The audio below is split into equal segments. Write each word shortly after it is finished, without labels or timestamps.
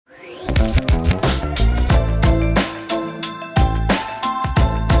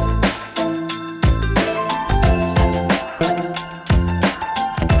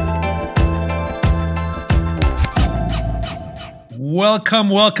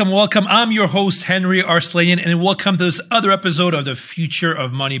Welcome. I'm your host, Henri Arslanian, and welcome to this other episode of the Future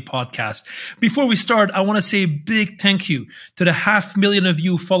of Money podcast. Before we start, I want to say a big thank you to the 500,000 of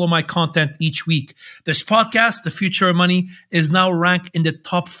you who follow my content each week. This podcast, The Future of Money, is now ranked in the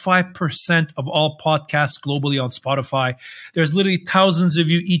top 5% of all podcasts globally on Spotify. There's literally thousands of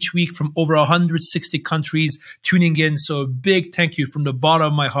you each week from over 160 countries tuning in. So a big thank you from the bottom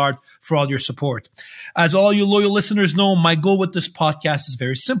of my heart for all your support. As all you loyal listeners know, my goal with this podcast is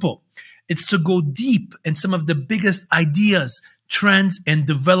very simple. It's to go deep in some of the biggest ideas, trends, and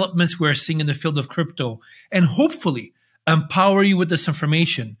developments we're seeing in the field of crypto, and hopefully empower you with this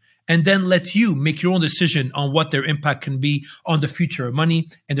information, and then let you make your own decision on what their impact can be on the future of money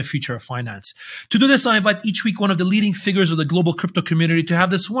and the future of finance. To do this, I invite each week one of the leading figures of the global crypto community to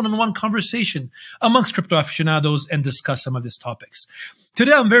have this one-on-one conversation amongst crypto aficionados and discuss some of these topics.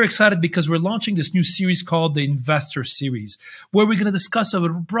 Today, I'm very excited because we're launching this new series called the Investor Series, where we're going to discuss a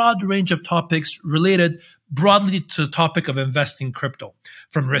broad range of topics related broadly to the topic of investing in crypto,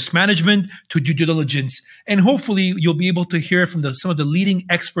 from risk management to due diligence. And hopefully, you'll be able to hear from some of the leading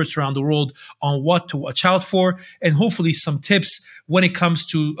experts around the world on what to watch out for, and hopefully some tips when it comes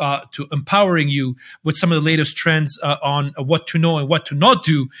to empowering you with some of the latest trends on what to know and what to not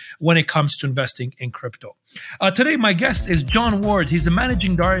do when it comes to investing in crypto. Today, my guest is John Ward. He's the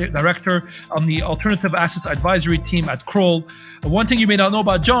managing director on the alternative assets advisory team at Kroll. One thing you may not know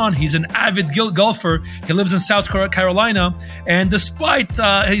about John, he's an avid golfer. He lives in South Carolina, and despite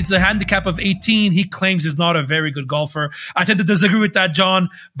his handicap of 18, he claims he's not a very good golfer. I tend to disagree with that, John,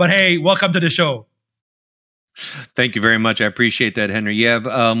 but hey, welcome to the show. Thank you very much. I appreciate that, Henry.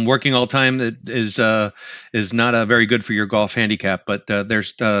 Yeah, working all time is not very good for your golf handicap, but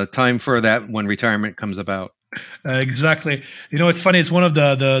there's time for that when retirement comes about. Exactly. You know, it's funny. It's one of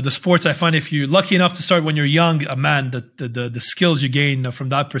the sports I find if you're lucky enough to start when you're young, man, the skills you gain from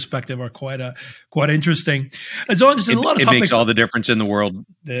that perspective are quite interesting. And so there's a lot of topics. It makes all the difference in the world.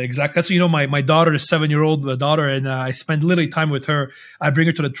 Exactly. That's my daughter is 7-year-old daughter, and I spend literally time with her. I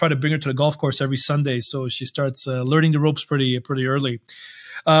try to bring her to the golf course every Sunday, so she starts learning the ropes pretty early.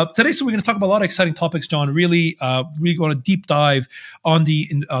 Today, so we're going to talk about a lot of exciting topics, John. Really, we're going to deep dive on the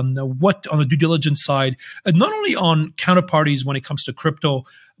due diligence side, and not only on counterparties when it comes to crypto,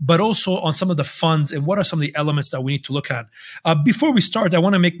 but also on some of the funds and what are some of the elements that we need to look at. Before we start, I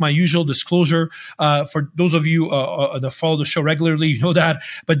want to make my usual disclosure. For those of you that follow the show regularly, you know that.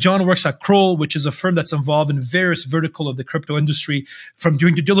 But John works at Kroll, which is a firm that's involved in various verticals of the crypto industry, from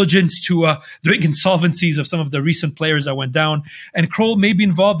doing due diligence to doing insolvencies of some of the recent players that went down. And Kroll may be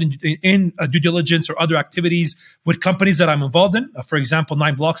involved in due diligence or other activities with companies that I'm involved in. For example,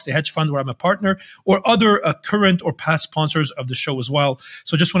 9 Blocks, the hedge fund where I'm a partner, or other current or past sponsors of the show as well.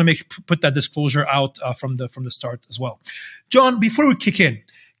 So just want to put that disclosure out from the start as well. John, before we kick in,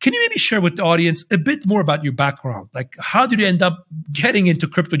 can you maybe share with the audience a bit more about your background? Like, how did you end up getting into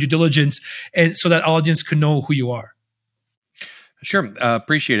crypto due diligence, and so that audience can know who you are? Sure.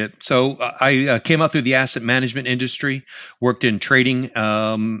 Appreciate it. So I came up through the asset management industry, worked in trading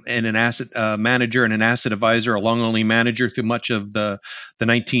and an asset manager and an asset advisor, a long-only manager through much of the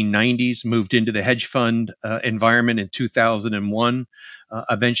 1990s, moved into the hedge fund environment in 2001,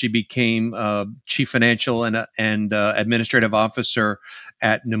 eventually became chief financial and administrative officer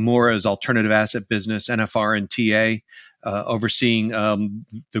at Nomura's alternative asset business, NFR and TA. Overseeing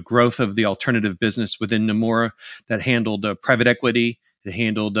the growth of the alternative business within Nomura that handled private equity, it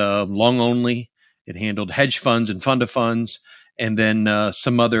handled long only, it handled hedge funds and fund of funds, and then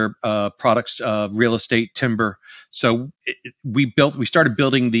some other products, real estate, timber. So we started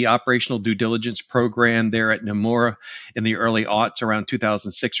building the operational due diligence program there at Nomura in the early aughts around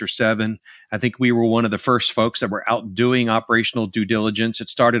 2006 or 7. I think we were one of the first folks that were out doing operational due diligence. It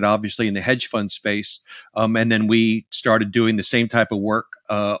started obviously in the hedge fund space, and then we started doing the same type of work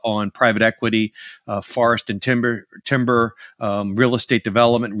on private equity, forest and timber, real estate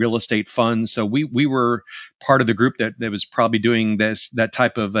development, real estate funds. So we were part of the group that was probably doing that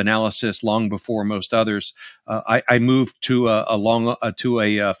type of analysis long before most others. I moved to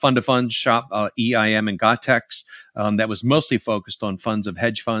a fund of funds shop, EIM and Gotex, that was mostly focused on funds of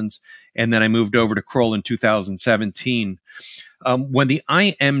hedge funds, and then I moved over to Kroll in 2017. When the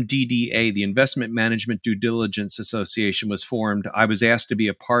IMDDA, the Investment Management Due Diligence Association, was formed, I was asked to be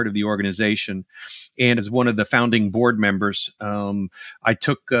a part of the organization. And as one of the founding board members, I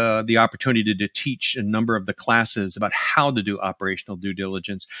took the opportunity to teach a number of the classes about how to do operational due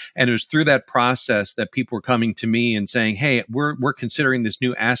diligence. And it was through that process that people were coming to me and saying, hey, we're considering this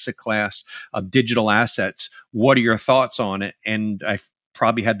new asset class of digital assets. What are your thoughts on it? And I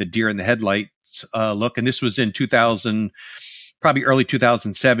probably had the deer in the headlights look. And this was in 2000. probably early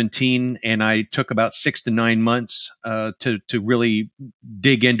 2017, and I took about 6 to 9 months to really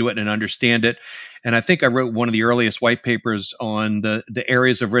dig into it and understand it. And I think I wrote one of the earliest white papers on the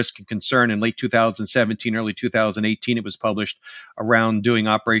areas of risk and concern in late 2017, early 2018. It was published around doing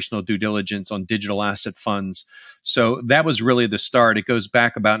operational due diligence on digital asset funds. So that was really the start. It goes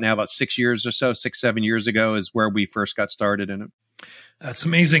back about 6 years or so, 7 years ago is where we first got started in it. That's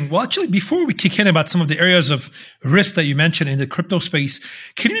amazing. Well, actually, before we kick in about some of the areas of risk that you mentioned in the crypto space,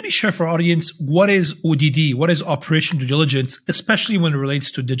 can you maybe share for our audience what is ODD, what is operational due diligence, especially when it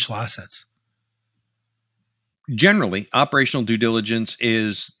relates to digital assets? Generally, operational due diligence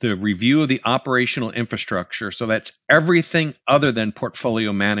is the review of the operational infrastructure. So that's everything other than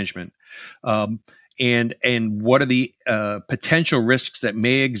portfolio management. And what are the potential risks that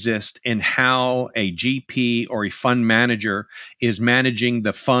may exist in how a GP or a fund manager is managing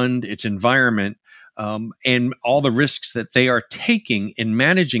the fund, its environment, and all the risks that they are taking in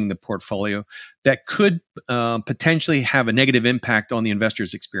managing the portfolio that could potentially have a negative impact on the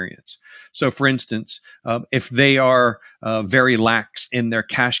investor's experience. So, for instance, if they are very lax in their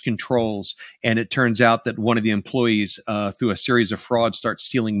cash controls, and it turns out that one of the employees, through a series of frauds, starts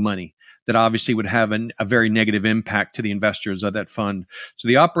stealing money, that obviously would have a very negative impact to the investors of that fund. So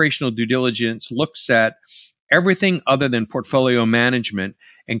the operational due diligence looks at everything other than portfolio management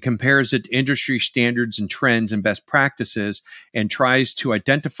and compares it to industry standards and trends and best practices, and tries to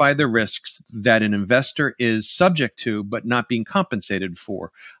identify the risks that an investor is subject to but not being compensated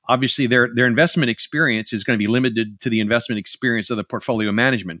for. Obviously, their investment experience is going to be limited to the investment experience of the portfolio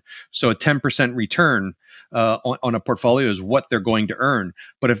management. So a 10% return on a portfolio is what they're going to earn.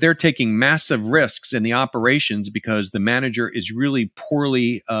 But if they're taking massive risks in the operations because the manager is really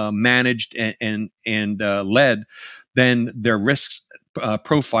poorly managed and led, then their risks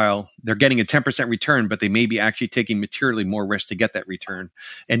profile, they're getting a 10% return, but they may be actually taking materially more risk to get that return.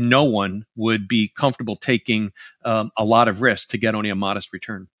 And no one would be comfortable taking a lot of risk to get only a modest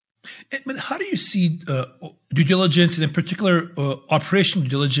return. But how do you see due diligence, and in particular operational due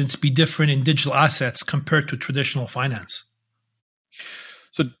diligence, be different in digital assets compared to traditional finance?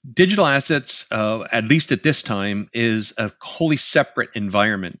 So digital assets, at least at this time, is a wholly separate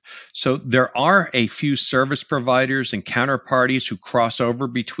environment. So there are a few service providers and counterparties who cross over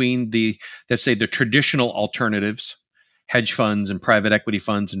between let's say the traditional alternatives, hedge funds and private equity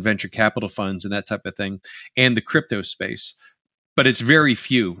funds and venture capital funds and that type of thing, and the crypto space. But it's very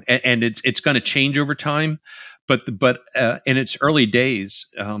few, and it's going to change over time. But in its early days,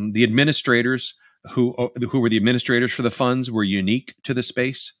 the administrators who were the administrators for the funds were unique to the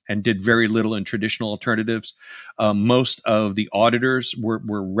space and did very little in traditional alternatives. Most of the auditors were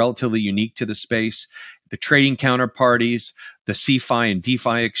relatively unique to the space. The trading counterparties, the CFI and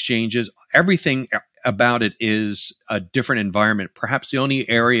DeFi exchanges, everything about it is a different environment. Perhaps the only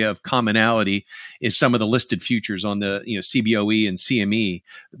area of commonality is some of the listed futures on the CBOE and CME.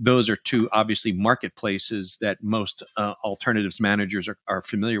 Those are two obviously marketplaces that most alternatives managers are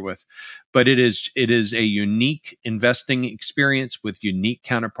familiar with. But it is a unique investing experience with unique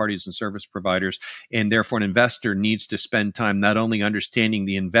counterparties and service providers, and therefore an investor needs to spend time not only understanding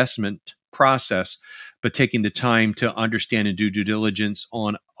the investment process, but taking the time to understand and do due diligence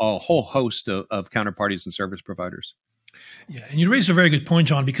on a whole host of counterparties and service providers. Yeah, and you raised a very good point,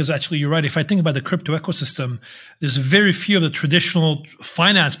 John, because actually you're right. If I think about the crypto ecosystem, there's very few of the traditional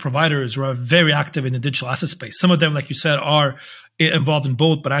finance providers who are very active in the digital asset space. Some of them, like you said, are involved in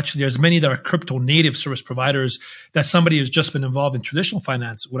both, but actually there's many that are crypto native service providers that somebody who's just been involved in traditional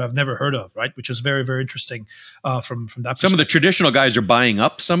finance would have never heard of, right? Which is very, very interesting from that perspective. Some of the traditional guys are buying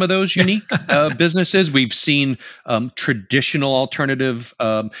up some of those unique businesses. We've seen traditional alternative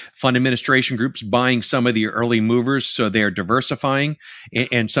fund administration groups buying some of the early movers, so they are diversifying,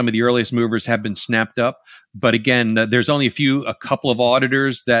 and some of the earliest movers have been snapped up. But again, there's only a couple of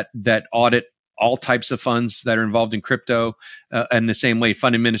auditors that audit all types of funds that are involved in crypto, and the same way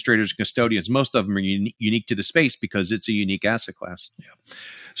fund administrators and custodians. Most of them are unique to the space because it's a unique asset class. Yeah.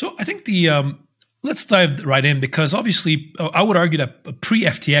 So I think let's dive right in, because obviously I would argue that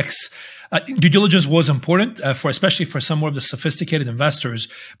pre-FTX, due diligence was important especially for some more of the sophisticated investors,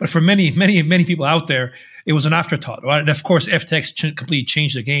 but for many people out there, it was an afterthought, right? And of course, FTX completely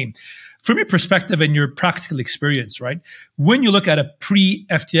changed the game. From your perspective and your practical experience, right? When you look at a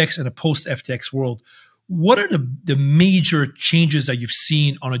pre-FTX and a post-FTX world, what are the major changes that you've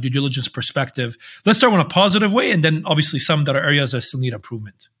seen on a due diligence perspective? Let's start in a positive way, and then obviously some that are areas that still need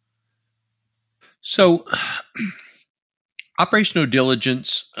improvement. So Operational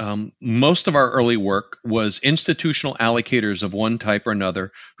diligence, most of our early work was institutional allocators of one type or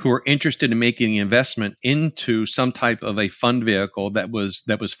another who were interested in making an investment into some type of a fund vehicle that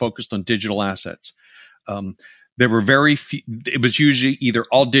was focused on digital assets. There were very few, it was usually either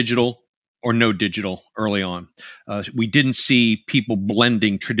all digital or no digital early on. We didn't see people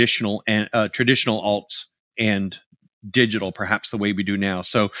blending traditional alts and digital perhaps the way we do now.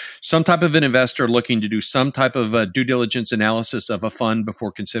 So some type of an investor looking to do some type of due diligence analysis of a fund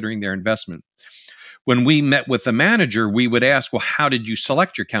before considering their investment. When we met with the manager, we would ask, well, how did you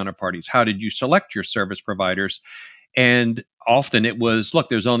select your counterparties? How did you select your service providers? And often it was, look,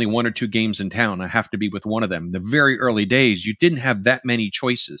 there's only one or two games in town. I have to be with one of them. The very early days, you didn't have that many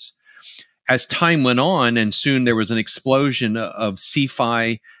choices. As time went on, and soon there was an explosion of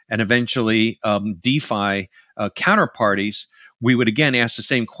CFI and eventually DeFi counterparties, we would again ask the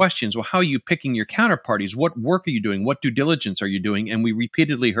same questions. Well, how are you picking your counterparties? What work are you doing? What due diligence are you doing? And we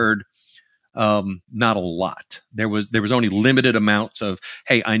repeatedly heard not a lot. There was only limited amounts of,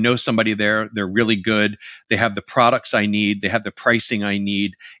 hey, I know somebody there. They're really good. They have the products I need. They have the pricing I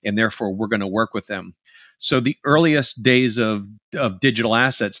need, and therefore we're going to work with them. So the earliest days of digital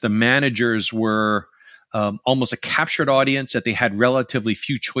assets, the managers were almost a captured audience, that they had relatively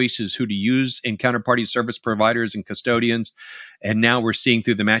few choices who to use in counterparty service providers and custodians. And now we're seeing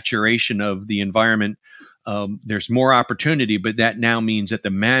through the maturation of the environment, there's more opportunity, but that now means that the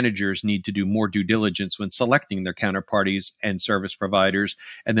managers need to do more due diligence when selecting their counterparties and service providers.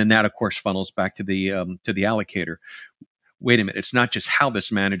 And then that, of course, funnels back to the allocator. Wait a minute, it's not just how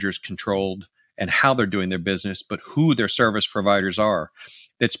this manager is controlled and how they're doing their business, but who their service providers are.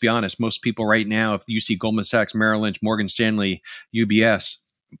 Let's be honest, most people right now, if you see Goldman Sachs, Merrill Lynch, Morgan Stanley, UBS,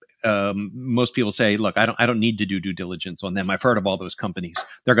 most people say, look, I don't need to do due diligence on them. I've heard of all those companies.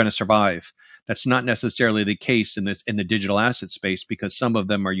 They're going to survive. That's not necessarily the case in the digital asset space, because some of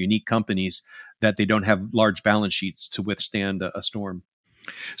them are unique companies that they don't have large balance sheets to withstand a storm.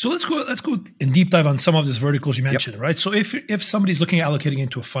 So let's go in deep dive on some of these verticals you mentioned, right? So if somebody's looking at allocating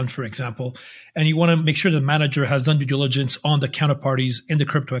into a fund, for example, and you want to make sure the manager has done due diligence on the counterparties in the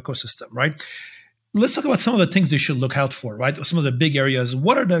crypto ecosystem, right? Let's talk about some of the things they should look out for, right? Some of the big areas.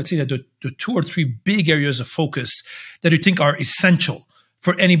 What are the two or three big areas of focus that you think are essential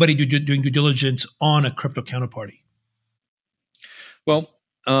for anybody doing due diligence on a crypto counterparty? Well,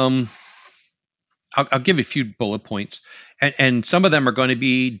 I'll give a few bullet points, and some of them are going to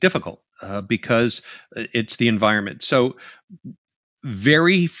be difficult because it's the environment. So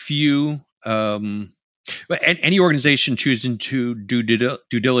very few, any organization choosing to do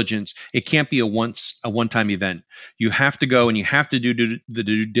due diligence, it can't be a one-time event. You have to go and you have to do the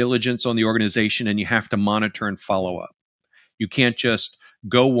due diligence on the organization, and you have to monitor and follow up. You can't just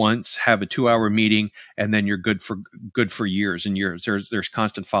go once, have a 2-hour meeting, and then you're good for years and years. There's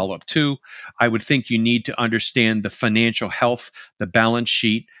constant follow-up. Two, I would think you need to understand the financial health, the balance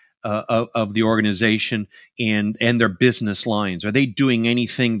sheet of the organization and their business lines. Are they doing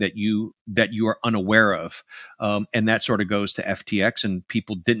anything that you are unaware of? And that sort of goes to FTX, and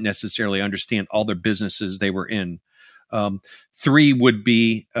people didn't necessarily understand all their businesses they were in. Three would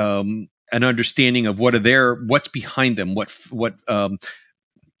be an understanding of what's behind them,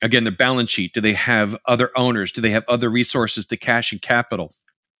 again, the balance sheet. Do they have other owners? Do they have other resources to cash and capital?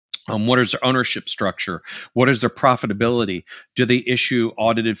 What is their ownership structure? What is their profitability? Do they issue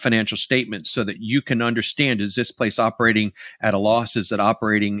audited financial statements so that you can understand, is this place operating at a loss? Is it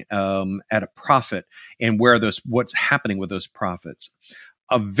operating at a profit? And what's happening with those profits?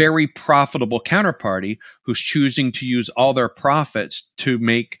 A very profitable counterparty who's choosing to use all their profits to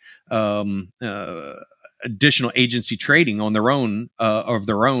make additional agency trading on their own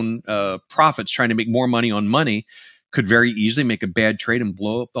profits, trying to make more money on money, could very easily make a bad trade and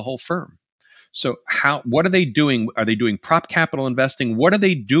blow up the whole firm. So what are they doing? Are they doing prop capital investing? What are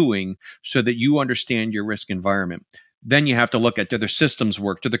they doing so that you understand your risk environment? Then you have to look at, do their systems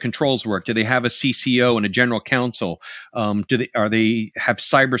work? Do the controls work? Do they have a CCO and a general counsel? Are they have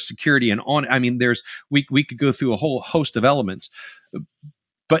cybersecurity and on? I mean, we could go through a whole host of elements.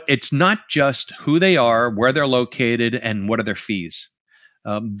 But it's not just who they are, where they're located, and what are their fees.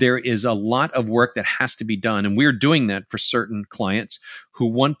 There is a lot of work that has to be done, and we're doing that for certain clients who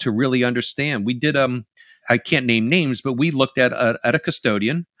want to really understand. We did, I can't name names, but we looked at a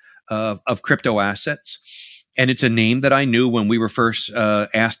custodian of crypto assets, and it's a name that I knew when we were first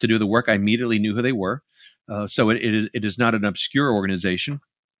asked to do the work. I immediately knew who they were. So it is not an obscure organization.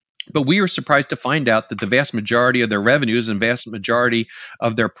 But we were surprised to find out that the vast majority of their revenues and vast majority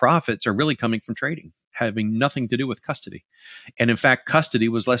of their profits are really coming from trading, having nothing to do with custody. And in fact, custody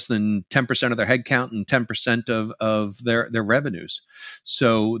was less than 10% of their headcount and 10% of their revenues.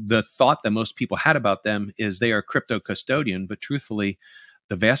 So the thought that most people had about them is they are a crypto custodian, but truthfully,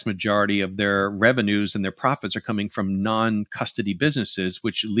 the vast majority of their revenues and their profits are coming from non-custody businesses,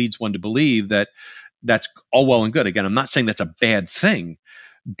 which leads one to believe that that's all well and good. Again, I'm not saying that's a bad thing,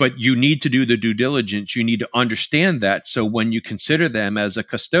 but you need to do the due diligence. You need to understand that. So when you consider them as a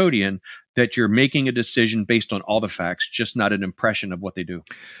custodian, that you're making a decision based on all the facts, just not an impression of what they do.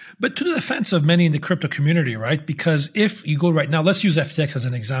 But to the defense of many in the crypto community, right? Because if you go right now, let's use FTX as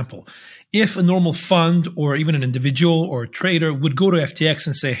an example. If a normal fund or even an individual or a trader would go to FTX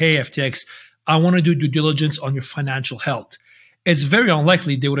and say, hey, FTX, I want to do due diligence on your financial health, it's very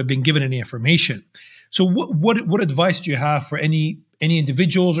unlikely they would have been given any information. So what advice do you have for any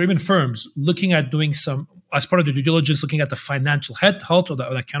individuals or even firms looking at doing some, as part of the due diligence, looking at the financial health of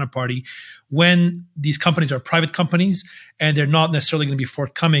that counterparty when these companies are private companies and they're not necessarily going to be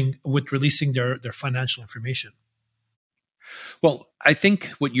forthcoming with releasing their financial information? Well, I think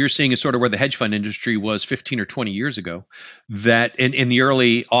what you're seeing is sort of where the hedge fund industry was 15 or 20 years ago, that in the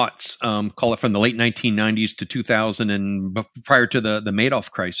early aughts, call it from the late 1990s to 2000 and prior to the Madoff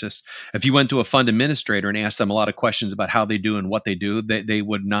crisis, if you went to a fund administrator and asked them a lot of questions about how they do and what they do, they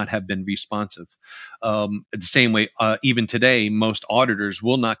would not have been responsive. The same way, even today, most auditors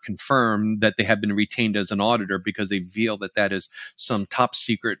will not confirm that they have been retained as an auditor because they feel that that is some top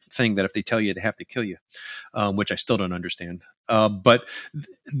secret thing that if they tell you, they have to kill you, which I still don't understand. But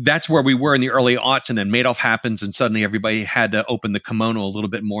that's where we were in the early aughts, and then Madoff happens, and suddenly everybody had to open the kimono a little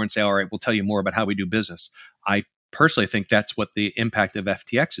bit more and say, all right, we'll tell you more about how we do business. I personally think that's what the impact of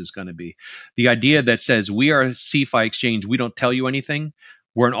FTX is going to be. The idea that says we are a CFI exchange, we don't tell you anything.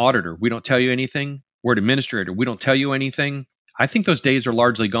 We're an auditor, we don't tell you anything. We're an administrator, we don't tell you anything. I think those days are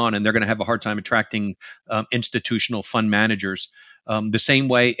largely gone, and they're going to have a hard time attracting institutional fund managers. The same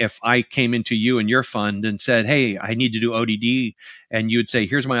way if I came into you and your fund and said, hey, I need to do ODD, and you'd say,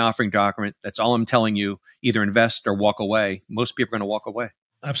 here's my offering document. That's all I'm telling you. Either invest or walk away. Most people are going to walk away.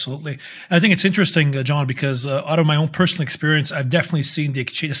 Absolutely. And I think it's interesting, John, because out of my own personal experience, I've definitely seen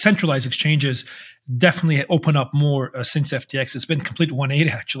the centralized exchanges definitely open up more since FTX. It's been complete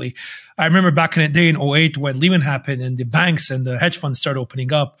 180, actually. I remember back in the day in 2008 when Lehman happened and the banks and the hedge funds started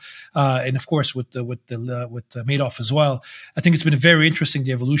opening up, and of course with Madoff as well. I think it's been very interesting,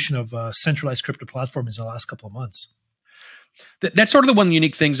 the evolution of centralized crypto platforms in the last couple of months. That's sort of the one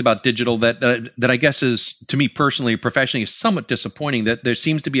unique things about digital that I guess is, to me personally, professionally, is somewhat disappointing, that there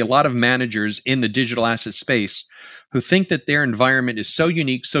seems to be a lot of managers in the digital asset space who think that their environment is so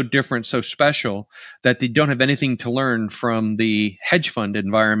unique, so different, so special that they don't have anything to learn from the hedge fund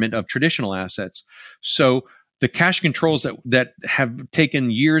environment of traditional assets. So the cash controls that have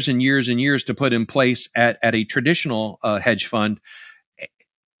taken years and years and years to put in place at a traditional hedge fund,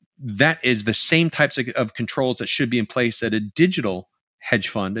 that is the same types of controls that should be in place at a digital hedge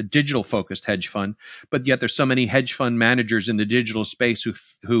fund, a digital focused hedge fund. But yet there's so many hedge fund managers in the digital space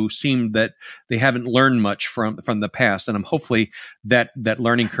who seem that they haven't learned much from the past. And I'm hopefully that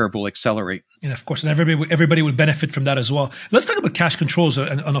learning curve will accelerate. And of course, and everybody would benefit from that as well. Let's talk about cash controls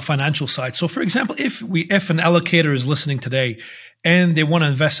on a financial side. So for example, if an allocator is listening today and they want to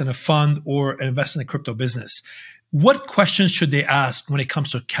invest in a fund or invest in a crypto business, what questions should they ask when it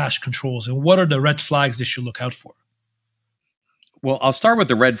comes to cash controls, and what are the red flags they should look out for? Well, I'll start with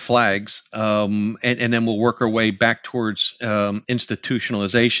the red flags, and then we'll work our way back towards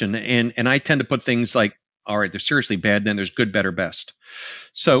institutionalization. And I tend to put things like, all right, they're seriously bad, then there's good, better, best.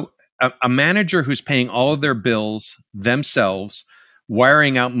 So a manager who's paying all of their bills themselves,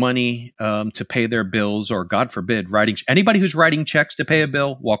 wiring out money to pay their bills, or God forbid, anybody who's writing checks to pay a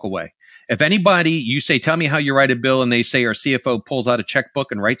bill, walk away. If anybody, you say, tell me how you write a bill, and they say our CFO pulls out a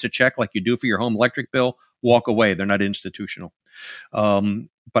checkbook and writes a check like you do for your home electric bill, walk away. They're not institutional.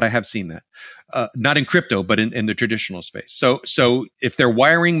 But I have seen that, not in crypto, but in the traditional space. So if they're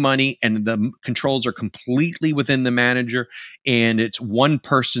wiring money and the controls are completely within the manager, and it's one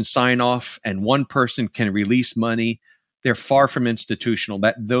person sign off and one person can release money, they're far from institutional.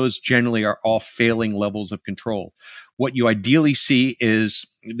 Those generally are all failing levels of control. What you ideally see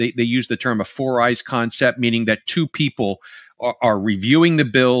is they use the term a four eyes concept, meaning that two people are reviewing the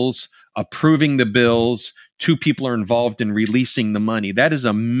bills, approving the bills. Two people are involved in releasing the money. That is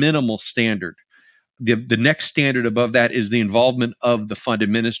a minimal standard. The next standard above that is the involvement of the fund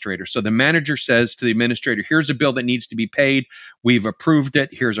administrator. So the manager says to the administrator, here's a bill that needs to be paid. We've approved it.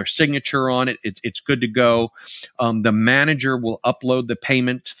 Here's our signature on it. It's good to go. The manager will upload the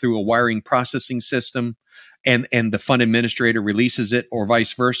payment through a wiring processing system, and the fund administrator releases it, or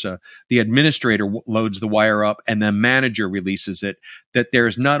vice versa. The administrator loads the wire up and the manager releases it. That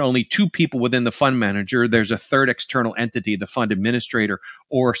there's not only two people within the fund manager, there's a third external entity, the fund administrator,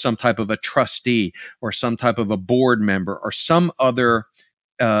 or some type of a trustee, or some type of a board member, or some other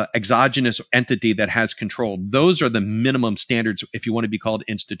exogenous entity that has control. Those are the minimum standards if you want to be called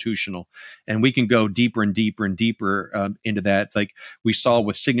institutional. And we can go deeper and deeper and deeper into that. Like we saw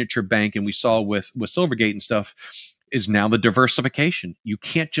with Signature Bank and we saw with Silvergate and stuff, is now the diversification. You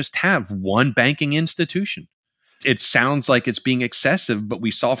can't just have one banking institution. It sounds like it's being excessive, but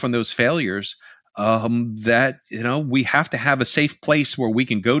we saw from those failures that we have to have a safe place where we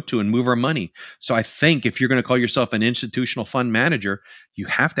can go to and move our money. So I think if you're going to call yourself an institutional fund manager, you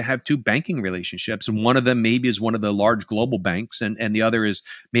have to have two banking relationships. And one of them maybe is one of the large global banks, and the other is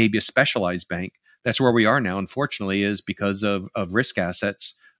maybe a specialized bank. That's where we are now, unfortunately, is because of risk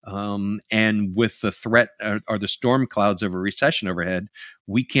assets. And with the threat or the storm clouds of a recession overhead,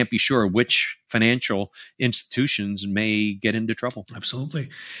 we can't be sure which financial institutions may get into trouble. Absolutely.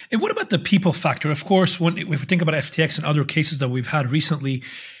 And what about the people factor? Of course, if we think about FTX and other cases that we've had recently,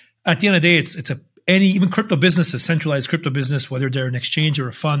 at the end of the day, even crypto business, a centralized crypto business, whether they're an exchange or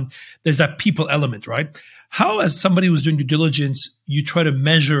a fund, there's that people element, right? How, as somebody who's doing due diligence, you try to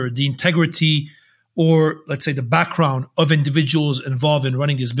measure the integrity or, let's say, the background of individuals involved in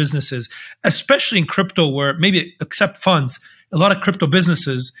running these businesses, especially in crypto, where maybe except funds, a lot of crypto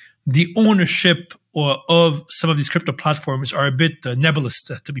businesses, the ownership of some of these crypto platforms are a bit nebulous,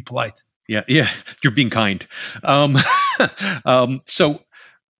 to be polite. Yeah, you're being kind. So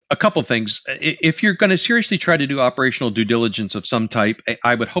a couple things. If you're going to seriously try to do operational due diligence of some type,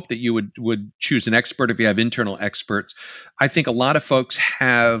 I would hope that you would choose an expert if you have internal experts. I think a lot of folks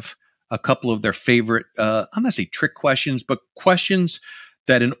have a couple of their favorite, I'm going to say trick questions, but questions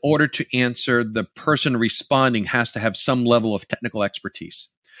that in order to answer, the person responding has to have some level of technical expertise.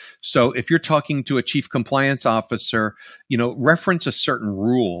 So if you're talking to a chief compliance officer, reference a certain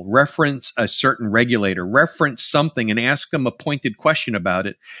rule, reference a certain regulator, reference something and ask them a pointed question about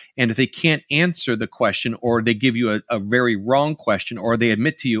it. And if they can't answer the question, or they give you a very wrong question, or they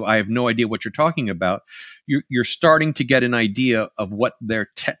admit to you, I have no idea what you're talking about, you're starting to get an idea of what their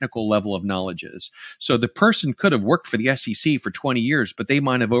technical level of knowledge is. So the person could have worked for the SEC for 20 years, but they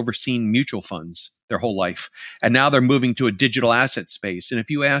might have overseen mutual funds their whole life. And now they're moving to a digital asset space. And if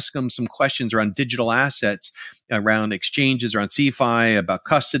you ask them some questions around digital assets, around exchanges, around CFI, about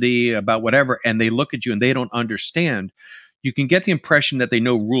custody, about whatever, and they look at you and they don't understand, you can get the impression that they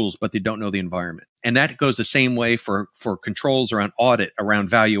know rules, but they don't know the environment. And that goes the same way for controls around audit, around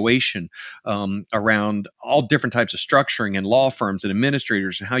valuation, around all different types of structuring and law firms and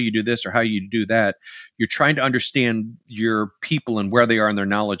administrators and how you do this or how you do that. You're trying to understand your people and where they are in their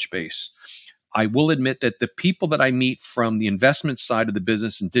knowledge base. I will admit that the people that I meet from the investment side of the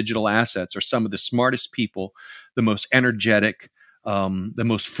business and digital assets are some of the smartest people, the most energetic, the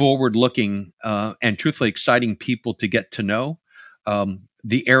most forward-looking, and truthfully exciting people to get to know.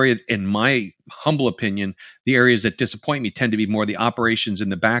 The area, in my humble opinion, the areas that disappoint me tend to be more the operations in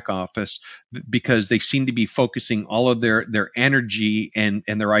the back office, because they seem to be focusing all of their energy and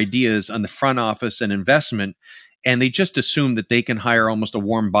their ideas on the front office and investment. And they just assume that they can hire almost a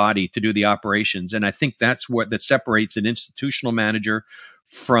warm body to do the operations. And I think that's that separates an institutional manager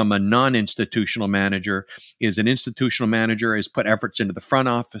from a non-institutional manager. Is an institutional manager has put efforts into the front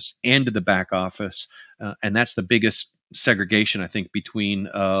office and to the back office. And that's the biggest segregation, I think, between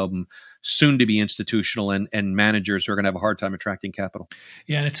soon-to-be institutional and managers who are going to have a hard time attracting capital.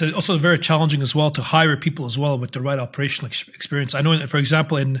 Yeah, and it's also very challenging as well to hire people as well with the right operational experience. I know, for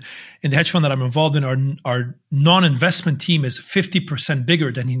example, in the hedge fund that I'm involved in, our non-investment team is 50%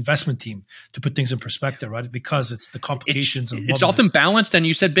 bigger than the investment team, to put things in perspective, right? Because it's the complications. It's often balanced, and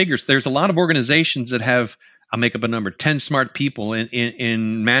you said bigger. So there's a lot of organizations that have, I'll make up a number, 10 smart people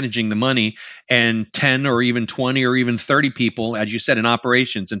in managing the money, and 10 or even 20 or even 30 people, as you said, in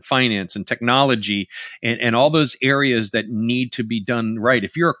operations and finance and technology and all those areas that need to be done right.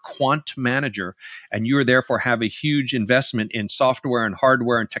 If you're a quant manager and you therefore have a huge investment in software and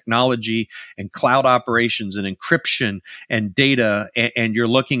hardware and technology and cloud operations and encryption and data, and you're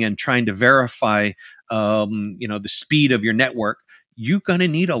looking and trying to verify the speed of your network, you're going to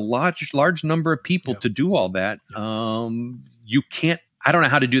need a large number of people to do all that. You can't I don't know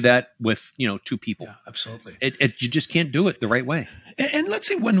how to do that with, two people. Yeah, absolutely. You just can't do it the right way. And let's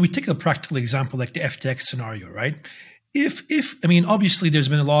say when we take a practical example like the FTX scenario, right? If obviously there's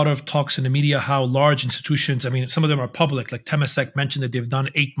been a lot of talks in the media how large institutions, some of them are public, like Temasek mentioned that they've done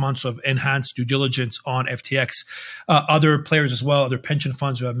 8 months of enhanced due diligence on FTX. Other players as well, other pension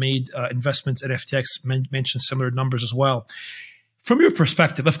funds who have made investments at FTX mentioned similar numbers as well. From your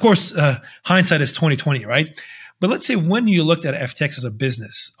perspective, of course, hindsight is 2020, right? But let's say when you looked at FTX as a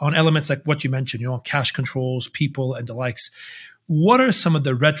business on elements like what you mentioned, cash controls, people and the likes, what are some of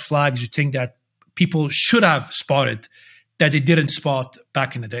the red flags you think that people should have spotted that they didn't spot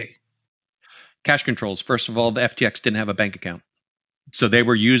back in the day? Cash controls. First of all, the FTX didn't have a bank account. So they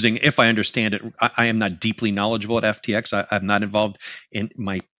were using, if I understand it, I am not deeply knowledgeable at FTX. I'm not involved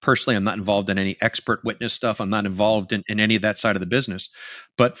personally, I'm not involved in any expert witness stuff. I'm not involved in any of that side of the business.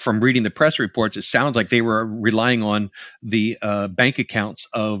 But from reading the press reports, it sounds like they were relying on the bank accounts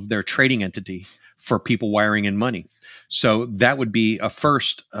of their trading entity for people wiring in money. So that would be a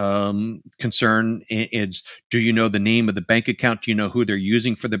first concern is, do you know the name of the bank account? Do you know who they're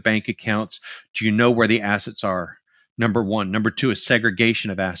using for the bank accounts? Do you know where the assets are? Number one. Number two is segregation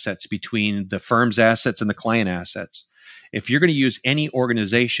of assets between the firm's assets and the client assets. If you're going to use any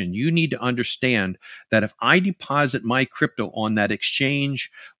organization, you need to understand that if I deposit my crypto on that exchange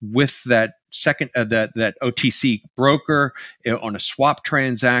with that that OTC broker on a swap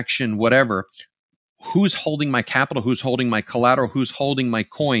transaction, whatever, who's holding my capital, who's holding my collateral, who's holding my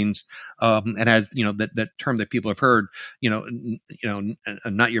coins, and as that term that people have heard,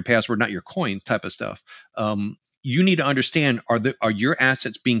 not your password, not your coins type of stuff. You need to understand, are your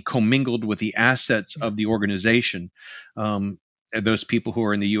assets being commingled with the assets of the organization? Those people who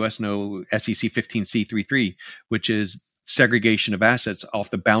are in the U.S. know SEC 15C33, which is segregation of assets off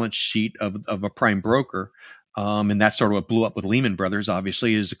the balance sheet of a prime broker. And that's sort of what blew up with Lehman Brothers,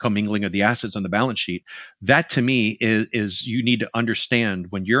 obviously, is the commingling of the assets on the balance sheet. That, to me, is you need to understand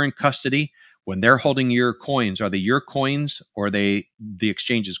when you're in custody, when they're holding your coins, are they your coins or are they the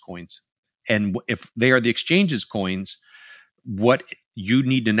exchange's coins? And if they are the exchange's coins, what you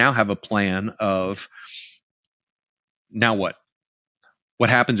need to now have a plan of, now what? What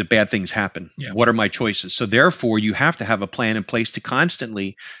happens if bad things happen? Yeah. What are my choices? So therefore, you have to have a plan in place to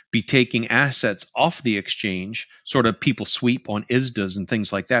constantly be taking assets off the exchange, sort of people sweep on ISDAs and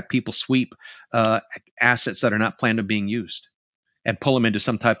things like that. People sweep assets that are not planned on being used and pull them into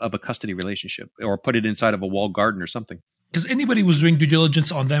some type of a custody relationship or put it inside of a walled garden or something. Because anybody was doing due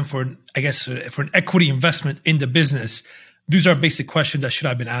diligence on them for, for an equity investment in the business, these are basic questions that should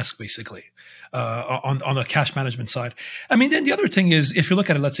have been asked, basically. On the cash management side. Then the other thing is, if you look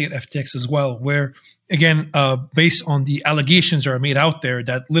at it, let's say at FTX as well, where, again, based on the allegations that are made out there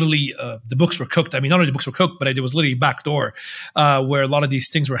that literally the books were cooked. Not only the books were cooked, but it was literally backdoor where a lot of these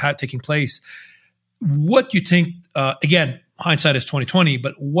things were taking place. What do you think, again, hindsight is 2020,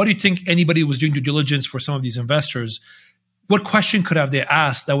 but what do you think anybody who was doing due diligence for some of these investors, what question could have they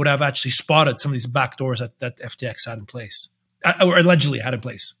asked that would have actually spotted some of these backdoors that FTX had in place, or allegedly had in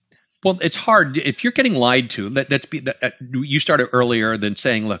place? Well, it's hard if you're getting lied to. You started earlier than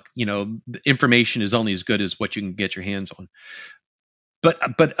saying, look, the information is only as good as what you can get your hands on.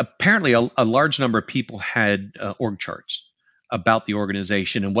 But apparently, a large number of people had org charts about the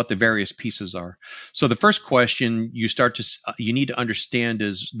organization and what the various pieces are. So the first question you need to understand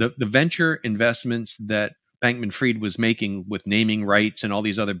is the venture investments that Bankman-Fried was making with naming rights and all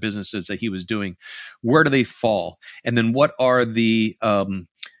these other businesses that he was doing. Where do they fall? And then what are the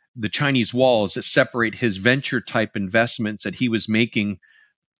Chinese walls that separate his venture type investments that he was making,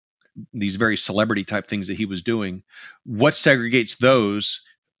 these very celebrity type things that he was doing? What segregates those?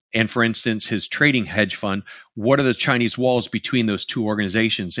 And for instance, his trading hedge fund, what are the Chinese walls between those two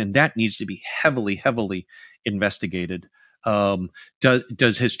organizations? And that needs to be heavily, heavily investigated.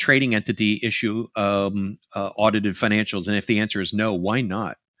 Does his trading entity issue audited financials? And if the answer is no, why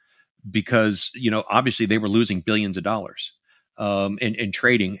not? Because, obviously they were losing billions of dollars in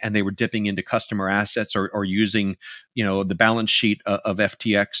trading, and they were dipping into customer assets or using, the balance sheet of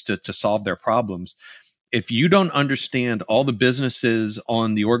FTX to solve their problems. If you don't understand all the businesses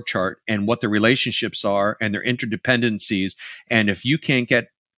on the org chart and what the relationships are and their interdependencies, and if you can't get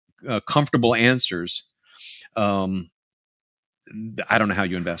comfortable answers, I don't know how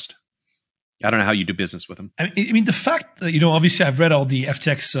you invest. I don't know how you do business with them. The fact that, obviously I've read all the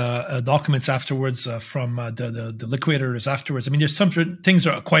FTX documents afterwards from the liquidators afterwards. There's some things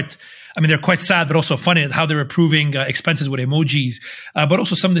that are quite, they're quite sad, but also funny how they're approving expenses with emojis. But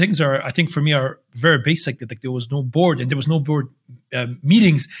also some of the things are, I think for me, are very basic. That there was no board and there was no board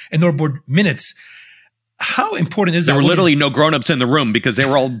meetings and no board minutes. How important is that? There were literally no grown-ups in the room because they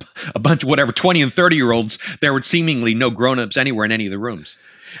were all a bunch of whatever 20 and 30-year-olds. There were seemingly no grown-ups anywhere in any of the rooms.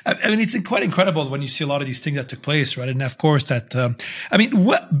 I mean, it's quite incredible when you see a lot of these things that took place, right? And of course,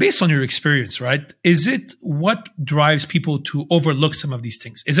 what, based on your experience, right? Is it what drives people to overlook some of these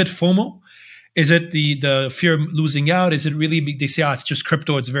things? Is it FOMO? Is it the fear of losing out? Is it really they say, it's just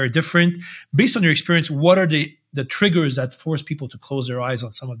crypto, it's very different? Based on your experience, what are the triggers that force people to close their eyes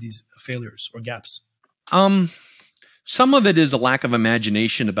on some of these failures or gaps? Some of it is a lack of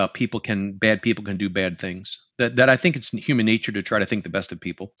imagination about bad people can do bad things. That I think it's human nature to try to think the best of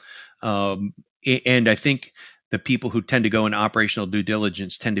people. And I think the people who tend to go into operational due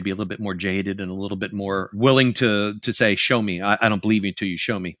diligence tend to be a little bit more jaded and a little bit more willing to say, show me. I don't believe you until you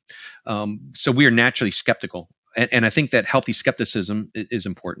show me. So we are naturally skeptical. And I think that healthy skepticism is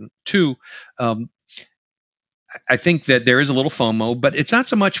important. Two, I think that there is a little FOMO, but it's not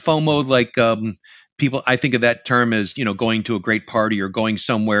so much FOMO like people. I think of that term as, going to a great party or going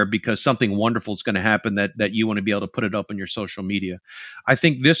somewhere because something wonderful is going to happen that you want to be able to put it up on your social media. I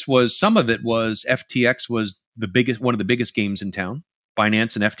think some of it was FTX was one of the biggest games in town.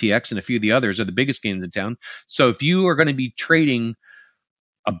 Binance and FTX and a few of the others are the biggest games in town. So if you are going to be trading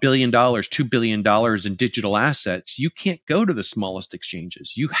 $1 billion, $2 billion in digital assets, you can't go to the smallest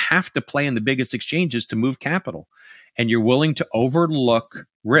exchanges. You have to play in the biggest exchanges to move capital. And you're willing to overlook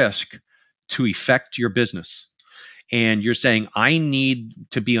risk to affect your business. And you're saying, I need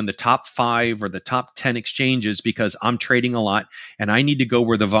to be on the top 5 or the top 10 exchanges because I'm trading a lot and I need to go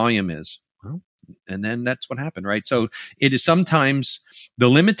where the volume is. Well, and then that's what happened, right? So it is sometimes the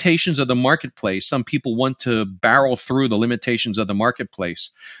limitations of the marketplace. Some people want to barrel through the limitations of the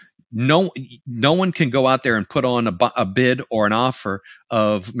marketplace. No one can go out there and put on a bid or an offer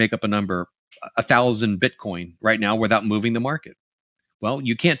of, make up a number, 1,000 Bitcoin right now without moving the market. Well,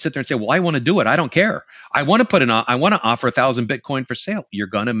 you can't sit there and say, well, I want to do it. I don't care. I want to offer 1,000 Bitcoin for sale. You're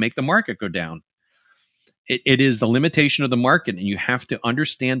going to make the market go down. It is the limitation of the market, and you have to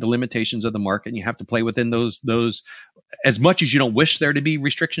understand the limitations of the market, and you have to play within those as much as you don't wish there to be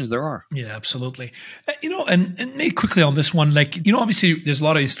restrictions, there are. Yeah, absolutely. And maybe quickly on this one, obviously there's a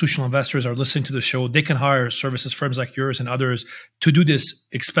lot of institutional investors are listening to the show. They can hire services firms like yours and others to do this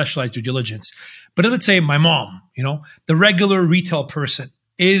specialized due diligence. But let's say my mom, the regular retail person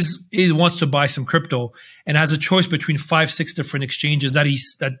wants to buy some crypto and has a choice between 5-6 different exchanges that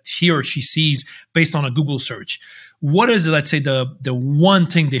he or she sees based on a Google search. What is, let's say, the one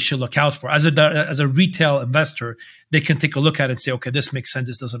thing they should look out for as a retail investor? They can take a look at it and say, okay, this makes sense,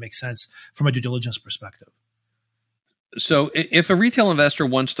 this doesn't make sense from a due diligence perspective. So if a retail investor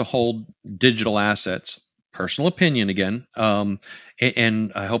wants to hold digital assets, personal opinion again,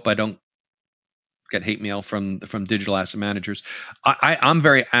 and I hope I don't get hate mail from digital asset managers. I'm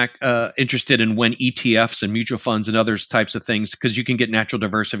very interested in when ETFs and mutual funds and others types of things, because you can get natural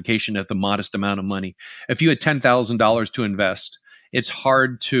diversification at the modest amount of money. If you had $10,000 to invest, it's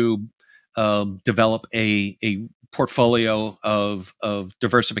hard to develop a portfolio of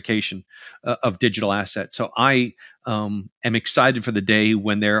diversification of digital assets. So I am excited for the day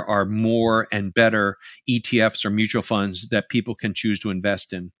when there are more and better ETFs or mutual funds that people can choose to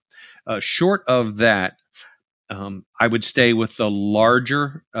invest in. Short of that, I would stay with the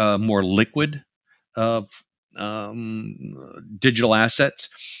larger, more liquid digital assets.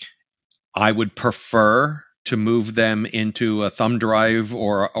 I would prefer to move them into a thumb drive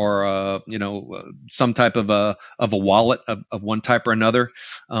or some type of a wallet of one type or another,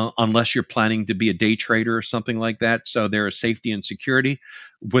 unless you're planning to be a day trader or something like that. So there is safety and security,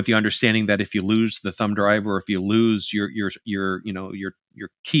 with the understanding that if you lose the thumb drive or if you lose your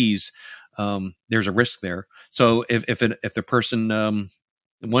keys, there's a risk there. So if the person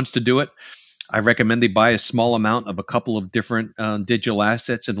wants to do it, I recommend they buy a small amount of a couple of different digital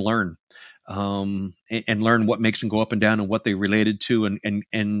assets and learn. And learn what makes them go up and down and what they related to.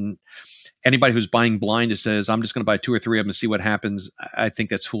 And anybody who's buying blind that says, I'm just going to buy 2 or 3 of them and see what happens, I think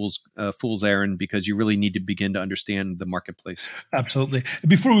that's fool's errand, because you really need to begin to understand the marketplace. Absolutely.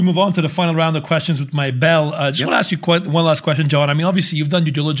 Before we move on to the final round of questions with my bell, want to ask you one last question, John. I mean, obviously you've done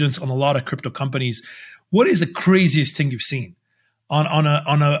due diligence on a lot of crypto companies. What is the craziest thing you've seen on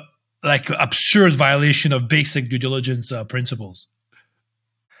a like absurd violation of basic due diligence principles?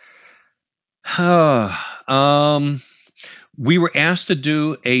 We were asked to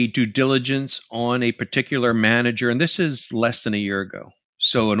do a due diligence on a particular manager, and this is less than a year ago.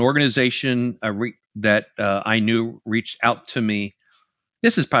 So an organization that I knew reached out to me.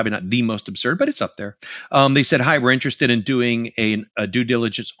 This is probably not the most absurd, but it's up there. They said, "Hi, we're interested in doing a due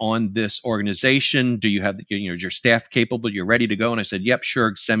diligence on this organization. Do you have your staff capable? You're ready to go?" And I said, "Yep,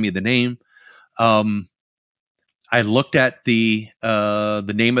 sure. Send me the name." I looked at the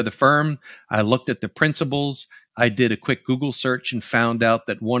name of the firm. I looked at the principals. I did a quick Google search and found out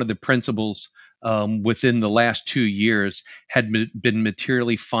that one of the principals within the last 2 years had been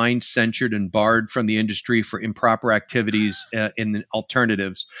materially fined, censured, and barred from the industry for improper activities in the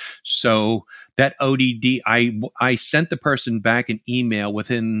alternatives. So that ODD, I sent the person back an email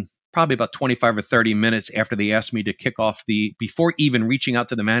within probably about 25 or 30 minutes after they asked me to kick off before even reaching out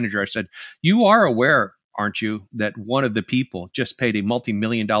to the manager. I said, you are aware, aren't you, that one of the people just paid a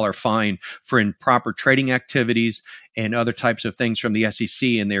multi-million-dollar fine for improper trading activities and other types of things from the SEC,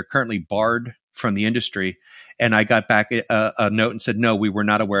 and they're currently barred from the industry? And I got back a note and said, no, we were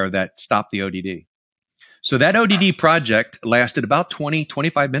not aware of that. Stop the ODD. So that ODD project lasted about 20,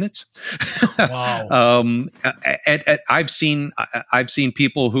 25 minutes. Wow. I've seen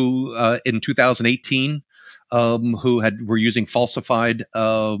people who in 2018 who were using falsified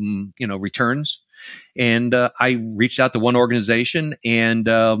returns, and I reached out to one organization, and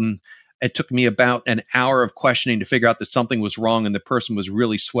it took me about an hour of questioning to figure out that something was wrong and the person was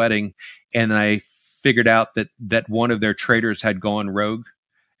really sweating, and I figured out that one of their traders had gone rogue.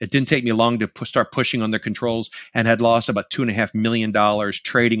 It didn't take me long to start pushing on their controls, and had lost about $2.5 million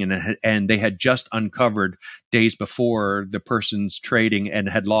trading, and they had just uncovered days before the person's trading and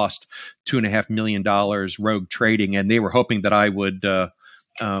had lost $2.5 million rogue trading, and they were hoping that I would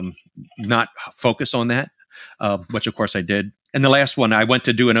not focus on that, which of course I did. And the last one, I went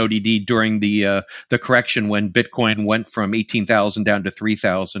to do an ODD during the correction when Bitcoin went from 18,000 down to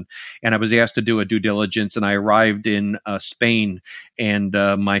 3,000, and I was asked to do a due diligence. And I arrived in Spain, and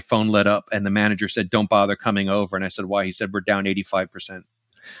my phone lit up, and the manager said, "Don't bother coming over." And I said, "Why?" He said, "We're down 85%."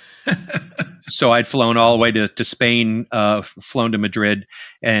 So I'd flown all the way to Spain, flown to Madrid,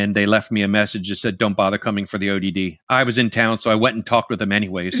 and they left me a message that said, "Don't bother coming for the ODD." I was in town, so I went and talked with them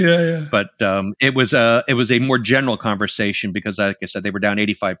anyways. Yeah. But it was a more general conversation because, like I said, they were down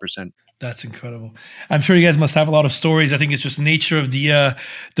 85%. That's incredible. I'm sure you guys must have a lot of stories. I think it's just nature of the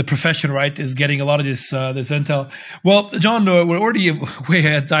profession, right? Is getting a lot of this intel. Well, John, we're already way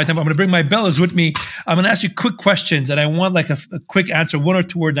ahead of time. I'm going to bring my Bellas with me. I'm going to ask you quick questions, and I want like a quick answer, 1 or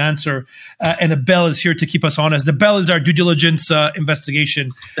 2 word answer. And the bell is here to keep us honest. The bell is our due diligence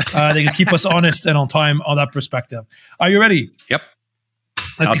investigation. They can keep us honest and on time on that perspective. Are you ready? Yep.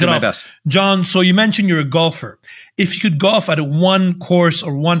 Let's I'll do my off. best. John, so you mentioned you're a golfer. If you could golf at one course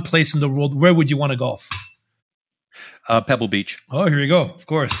or one place in the world, where would you want to golf? Pebble Beach. Oh, here you go. Of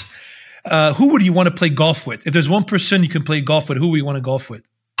course. Who would you want to play golf with? If there's one person you can play golf with, who would you want to golf with?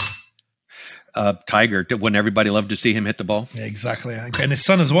 Tiger. Wouldn't everybody love to see him hit the ball? Yeah, exactly. And his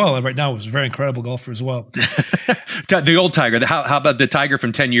son as well. Right now, is a very incredible golfer as well. The old Tiger. How about the Tiger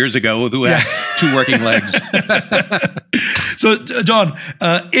from 10 years ago who had 2 working legs? So, John,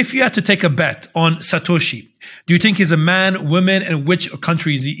 if you had to take a bet on Satoshi, do you think he's a man, woman, and which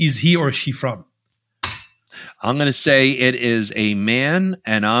country is he or she from? I'm going to say it is a man,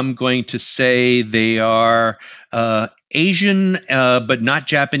 and I'm going to say they are Asian, but not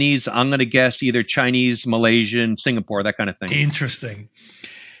Japanese. I'm going to guess either Chinese, Malaysian, Singapore, that kind of thing. Interesting.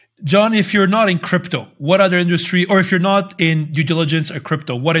 John, if you're not in crypto, what other industry, or if you're not in due diligence or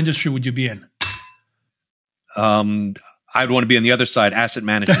crypto, what industry would you be in? I'd want to be on the other side, asset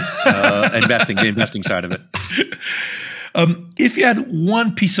management, investing, the investing side of it. If you had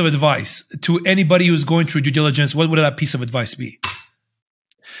one piece of advice to anybody who's going through due diligence, what would that piece of advice be?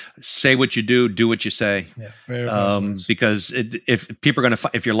 Say what you do what you say. Yeah, very because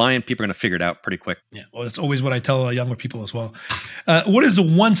if you're lying, people are going to figure it out pretty quick. Yeah, well, that's always what I tell younger people as well. What is the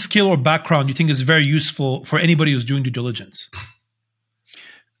one skill or background you think is very useful for anybody who's doing due diligence?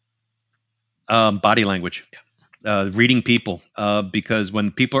 Body language. Yeah. Reading people, because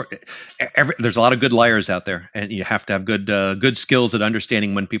when people there's a lot of good liars out there, and you have to have good skills at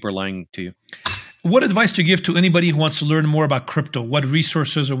understanding when people are lying to you. What advice do you give to anybody who wants to learn more about crypto? What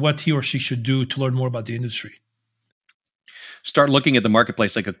resources or what he or she should do to learn more about the industry? Start looking at the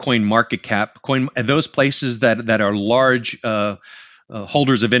marketplace, like a coin market cap, those places that are large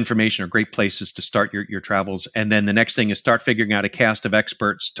holders of information are great places to start your travels. And then the next thing is start figuring out a cast of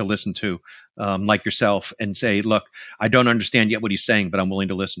experts to listen to, like yourself, and say, look, I don't understand yet what he's saying, but I'm willing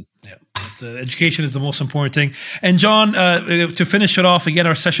to listen. Yeah. Education is the most important thing. And John, to finish it off, again,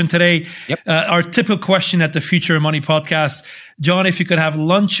 our session today, our typical question at the Future of Money podcast, John, if you could have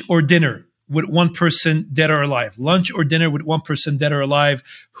lunch or dinner with one person dead or alive, lunch or dinner with one person dead or alive,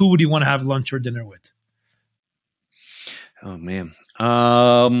 who would you want to have lunch or dinner with? Oh, man.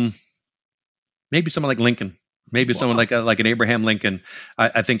 Maybe someone like Lincoln. Maybe someone like an Abraham Lincoln.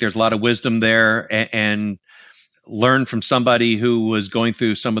 I think there's a lot of wisdom there, and learned from somebody who was going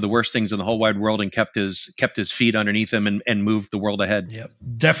through some of the worst things in the whole wide world and kept his feet underneath him and moved the world ahead. Yep,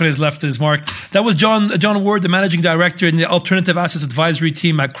 definitely has left his mark. That was John Ward, the managing director in the Alternative Assets Advisory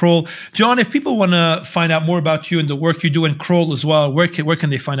team at Kroll. John, if people want to find out more about you and the work you do in Kroll as well, where can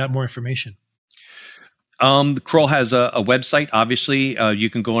they find out more information? Kroll has a website. Obviously,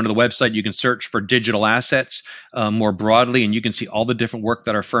 you can go onto the website. You can search for digital assets more broadly, and you can see all the different work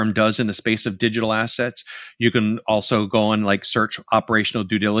that our firm does in the space of digital assets. You can also go on search operational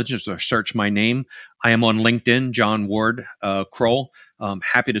due diligence or search my name. I am on LinkedIn, John Ward Kroll.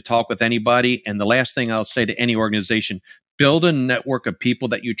 Happy to talk with anybody. And the last thing I'll say to any organization, build a network of people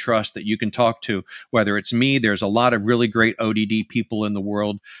that you trust that you can talk to. Whether it's me, there's a lot of really great ODD people in the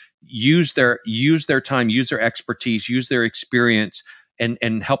world. Use their time, use their expertise, use their experience,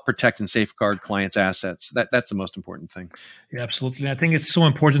 and help protect and safeguard clients' assets. That's the most important thing. Yeah, absolutely. I think it's so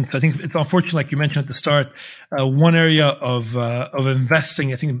important. I think it's unfortunate, like you mentioned at the start, one area of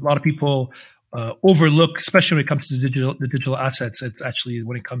investing. I think a lot of people overlook, especially when it comes to the digital assets. It's actually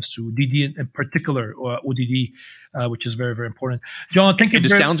when it comes to DD in particular, or ODD, which is very, very important. John, thank you. It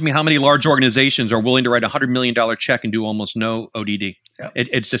astounds me how many large organizations are willing to write a $100 million check and do almost no ODD. Yeah.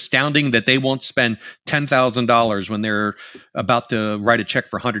 It's astounding that they won't spend $10,000 when they're about to write a check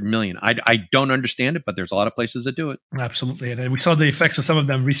for $100 million. I don't understand it, but there's a lot of places that do it. Absolutely. And we saw the effects of some of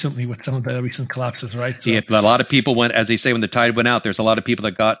them recently with some of the recent collapses, right? So, yeah, a lot of people went, as they say, when the tide went out, there's a lot of people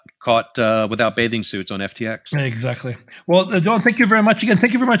that got caught without bathing suits on FTX. Exactly. Well, John, thank you very much again.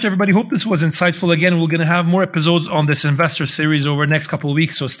 Thank you very much, everybody. Hope this was insightful. Again, we're going to have more episodes on this investor series over the next couple of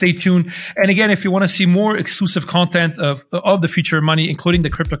weeks, so stay tuned. And again, if you want to see more exclusive content of the Future of Money, including the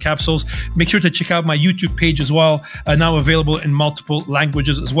crypto capsules, make sure to check out my YouTube page as well, now available in multiple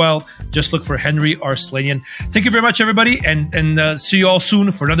languages as well. Just look for Henri Arslanian. Thank you very much, everybody, and see you all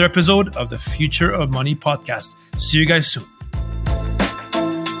soon for another episode of the Future of Money podcast. See you guys soon.